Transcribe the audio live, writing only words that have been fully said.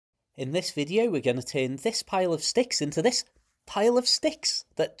In this video, we're going to turn this pile of sticks into this pile of sticks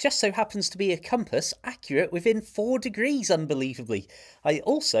that just so happens to be a compass accurate within 4 degrees, unbelievably. I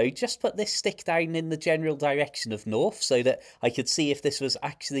also just put this stick down in the general direction of north so that I could see if this was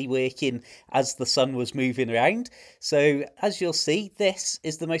actually working as the sun was moving around. So as you'll see, this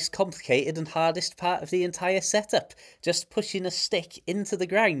is the most complicated and hardest part of the entire setup, just pushing a stick into the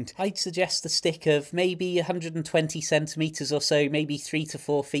ground. I'd suggest a stick of maybe 120 centimetres or so, maybe 3 to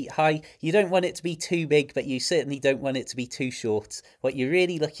 4 feet high. You don't want it to be too big, but you certainly don't want it to be too short. What you're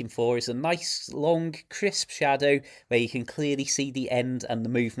really looking for is a nice, long, crisp shadow where you can clearly see the end and the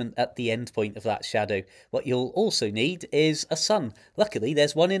movement at the end point of that shadow. What you'll also need is a sun. Luckily,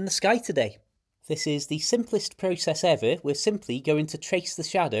 there's one in the sky today. This is the simplest process ever. We're simply going to trace the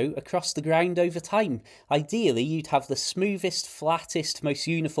shadow across the ground over time. Ideally, you'd have the smoothest, flattest, most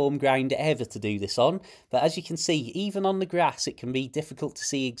uniform ground ever to do this on, but as you can see, even on the grass, it can be difficult to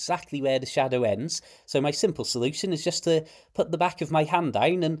see exactly where the shadow ends. So my simple solution is just to put the back of my hand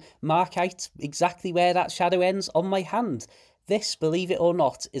down and mark out exactly where that shadow ends on my hand. This, believe it or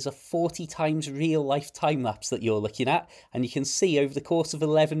not, is a 40 times real life time lapse that you're looking at, and you can see over the course of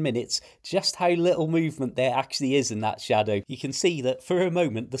 11 minutes just how little movement there actually is in that shadow. You can see that for a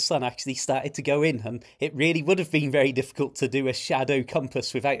moment the sun actually started to go in, and it really would have been very difficult to do a shadow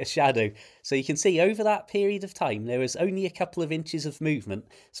compass without a shadow. So you can see over that period of time there was only a couple of inches of movement,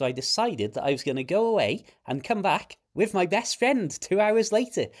 so I decided that I was going to go away and come back with my best friend 2 hours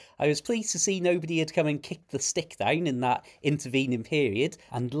later. I was pleased to see nobody had come and kicked the stick down in that intervening period.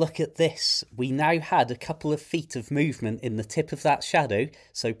 And look at this. We now had a couple of feet of movement in the tip of that shadow.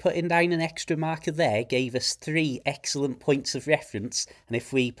 So putting down an extra marker there gave us 3 excellent points of reference. And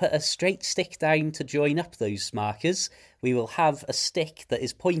if we put a straight stick down to join up those markers, we will have a stick that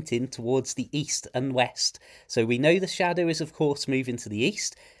is pointing towards the east and west. So we know the shadow is of course moving to the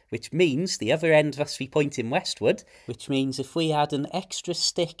east, which means the other end must be pointing westward, which means if we add an extra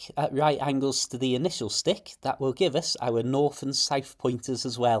stick at right angles to the initial stick, that will give us our north and south pointers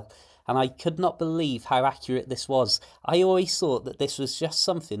as well. And I could not believe how accurate this was. I always thought that this was just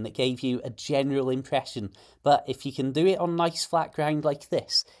something that gave you a general impression, but if you can do it on nice flat ground like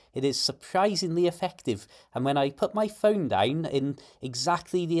this, it is surprisingly effective. And when I put my phone down in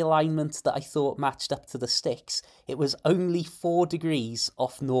exactly the alignment that I thought matched up to the sticks, it was only 4 degrees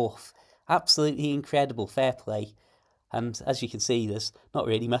off north. Absolutely incredible, fair play. And as you can see, there's not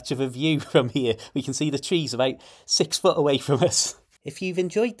really much of a view from here. We can see the trees about 6 foot away from us. If you've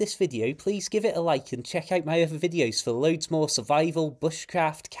enjoyed this video, please give it a like and check out my other videos for loads more survival,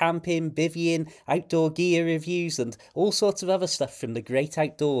 bushcraft, camping, bivvying, outdoor gear reviews and all sorts of other stuff from the great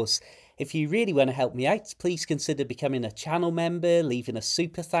outdoors. If you really want to help me out, please consider becoming a channel member, leaving a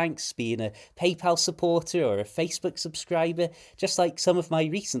super thanks, being a PayPal supporter or a Facebook subscriber, just like some of my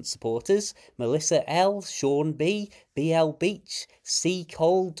recent supporters, Melissa L, Sean B, BL Beach, C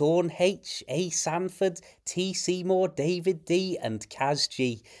Cole, Dawn H, A Sanford, T Seymour, David D and Kaz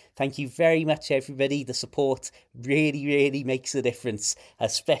G. Thank you very much everybody, the support really makes a difference,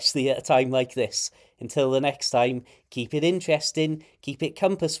 especially at a time like this. Until the next time, keep it interesting, keep it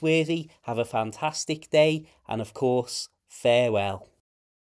compass worthy, have a fantastic day, and of course, farewell.